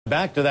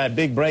Back to that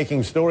big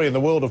breaking story in the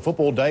world of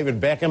football,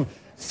 David Beckham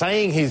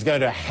saying he's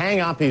going to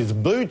hang up his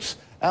boots.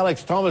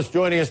 Alex Thomas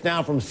joining us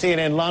now from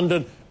CNN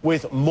London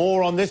with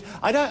more on this.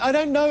 I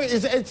don't know,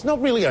 it's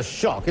not really a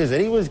shock, is it?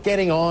 He was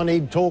getting on,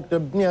 he'd talked,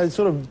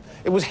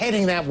 it was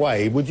heading that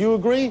way. Would you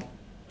agree?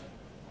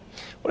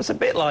 Well, it's a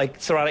bit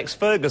like Sir Alex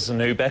Ferguson,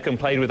 who Beckham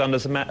played with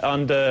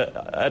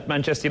at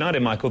Manchester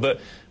United, Michael, that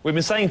we've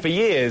been saying for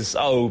years,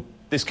 oh,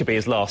 this could be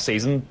his last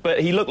season, but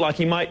he looked like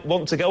he might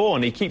want to go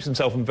on. He keeps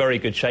himself in very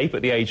good shape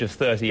at the age of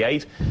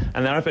 38,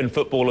 and there have been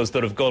footballers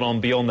that have gone on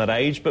beyond that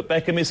age, but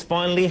Beckham is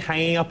finally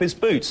hanging up his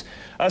boots.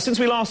 Since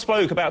we last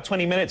spoke about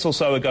 20 minutes or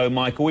so ago,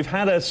 Michael, we've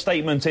had a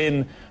statement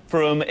in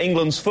from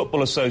England's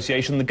Football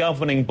Association, the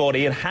governing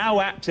body, and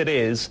how apt it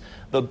is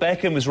that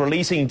Beckham is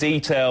releasing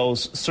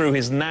details through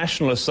his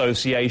national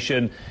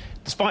association.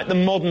 Despite the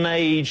modern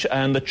age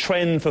and the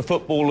trend for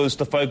footballers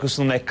to focus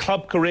on their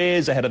club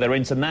careers ahead of their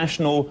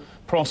international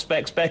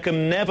prospects,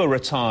 Beckham never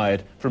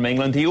retired from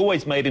England. He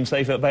always made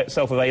himself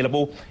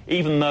available,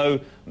 even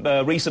though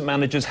recent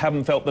managers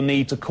haven't felt the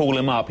need to call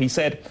him up. He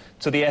said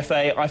to the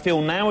FA, "I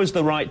feel now is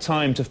the right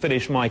time to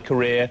finish my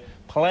career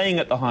playing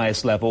at the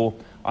highest level.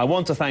 I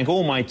want to thank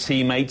all my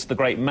teammates, the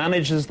great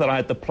managers that I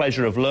had the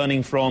pleasure of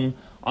learning from.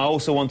 I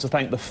also want to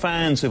thank the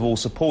fans who've all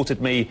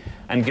supported me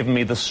and given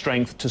me the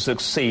strength to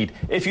succeed.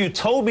 If you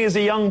told me as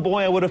a young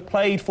boy I would have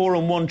played for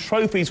and won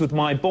trophies with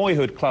my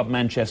boyhood club,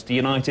 Manchester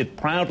United,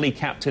 proudly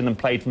captained and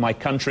played for my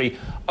country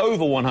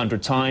over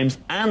 100 times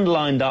and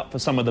lined up for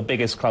some of the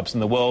biggest clubs in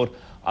the world,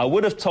 I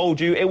would have told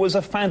you it was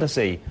a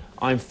fantasy.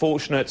 I'm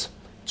fortunate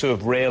to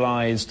have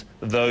realised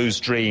those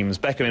dreams."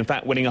 Beckham, in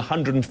fact, winning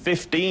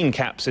 115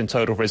 caps in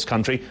total for his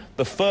country,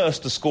 the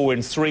first to score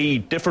in 3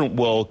 different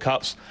World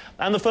Cups,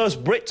 and the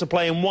first Brit to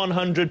play in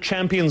 100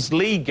 Champions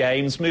League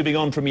games, moving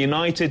on from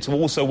United to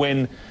also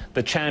win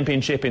the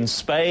Championship in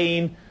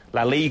Spain,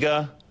 La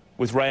Liga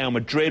with Real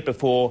Madrid,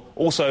 before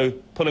also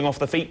pulling off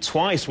the feet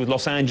twice with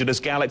Los Angeles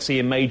Galaxy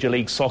in Major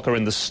League Soccer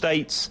in the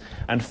States,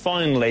 and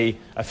finally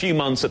a few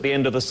months at the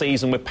end of the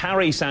season with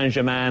Paris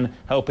Saint-Germain,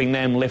 helping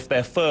them lift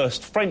their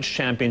first French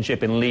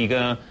championship in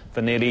Liga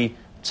for nearly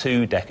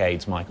 2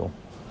 decades, Michael.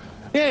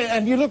 Yeah,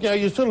 and you look,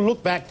 you sort of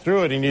look back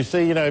through it and you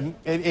see,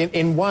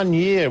 in 1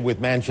 year with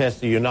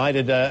Manchester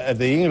United,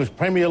 the English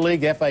Premier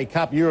League, FA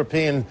Cup,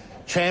 European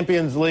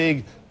Champions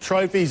League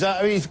trophies.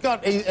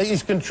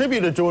 He's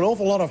contributed to an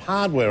awful lot of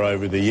hardware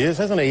over the years,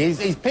 hasn't he?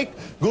 He's picked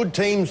good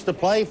teams to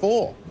play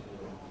for.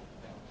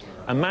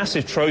 A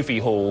massive trophy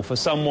haul for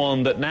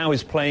someone that now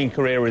his playing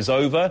career is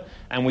over,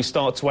 and we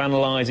start to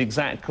analyse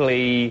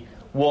exactly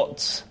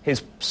what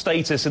his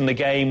status in the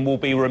game will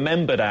be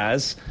remembered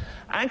as.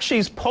 Actually,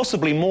 he's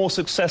possibly more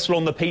successful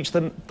on the pitch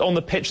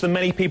than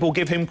many people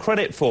give him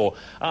credit for.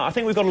 I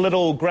think we've got a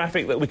little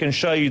graphic that we can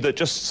show you that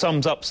just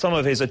sums up some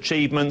of his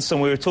achievements, and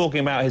we were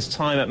talking about his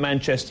time at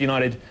Manchester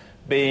United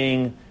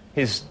being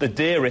the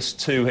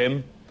dearest to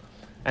him.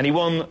 And he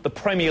won the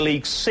Premier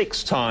League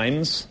 6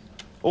 times,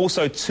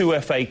 also 2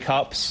 FA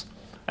Cups,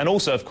 and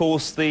also, of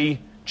course, the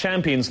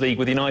Champions League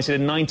with United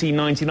in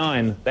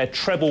 1999, their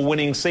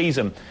treble-winning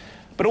season.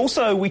 But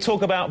also, we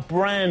talk about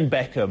brand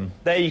Beckham.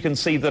 There you can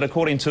see that,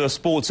 according to a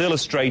Sports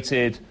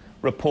Illustrated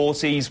report,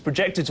 he's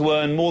projected to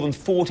earn more than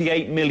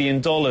 $48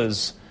 million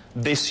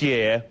this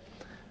year.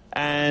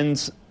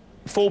 And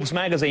Forbes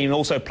magazine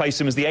also placed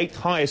him as the 8th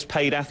highest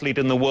paid athlete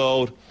in the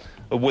world,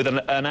 with an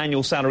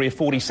annual salary of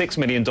 $46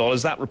 million.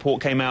 That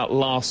report came out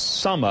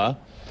last summer.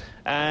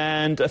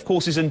 And, of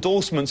course, his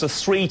endorsements are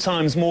 3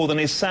 times more than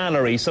his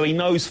salary, so he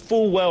knows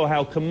full well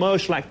how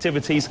commercial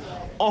activities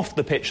off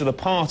the pitch are the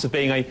part of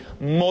being a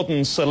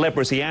modern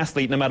celebrity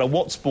athlete, no matter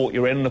what sport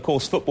you're in. And, of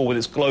course, football, with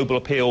its global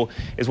appeal,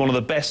 is one of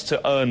the best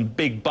to earn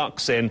big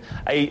bucks in.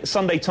 A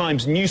Sunday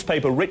Times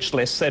newspaper rich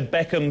list said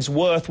Beckham's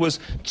worth was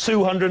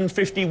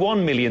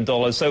 $251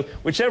 million. So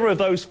whichever of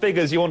those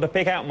figures you want to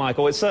pick out,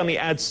 Michael, it certainly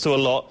adds to a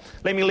lot.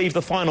 Let me leave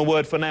the final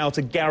word for now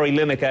to Gary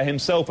Lineker,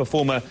 himself a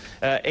former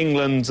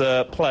England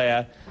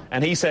player.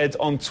 And he said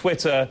on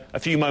Twitter a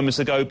few moments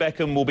ago,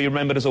 Beckham will be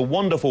remembered as a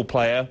wonderful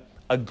player,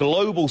 a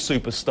global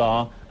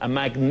superstar, a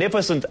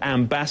magnificent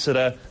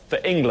ambassador for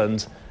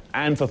England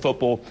and for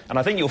football. And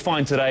I think you'll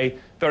find today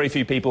very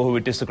few people who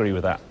would disagree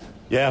with that.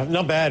 Yeah,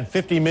 not bad.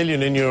 $50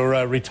 million in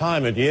your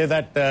retirement year.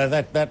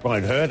 That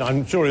won't hurt.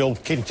 I'm sure he'll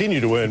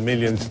continue to earn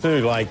millions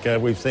too, like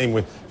we've seen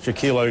with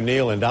Shaquille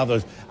O'Neal and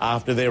others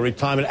after their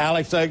retirement.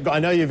 Alex, I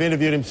know you've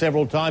interviewed him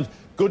several times.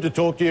 Good to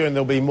talk to you, and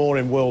there'll be more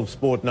in world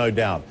sport, no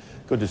doubt.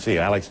 Good to see you.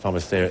 Alex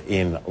Thomas there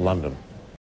in London.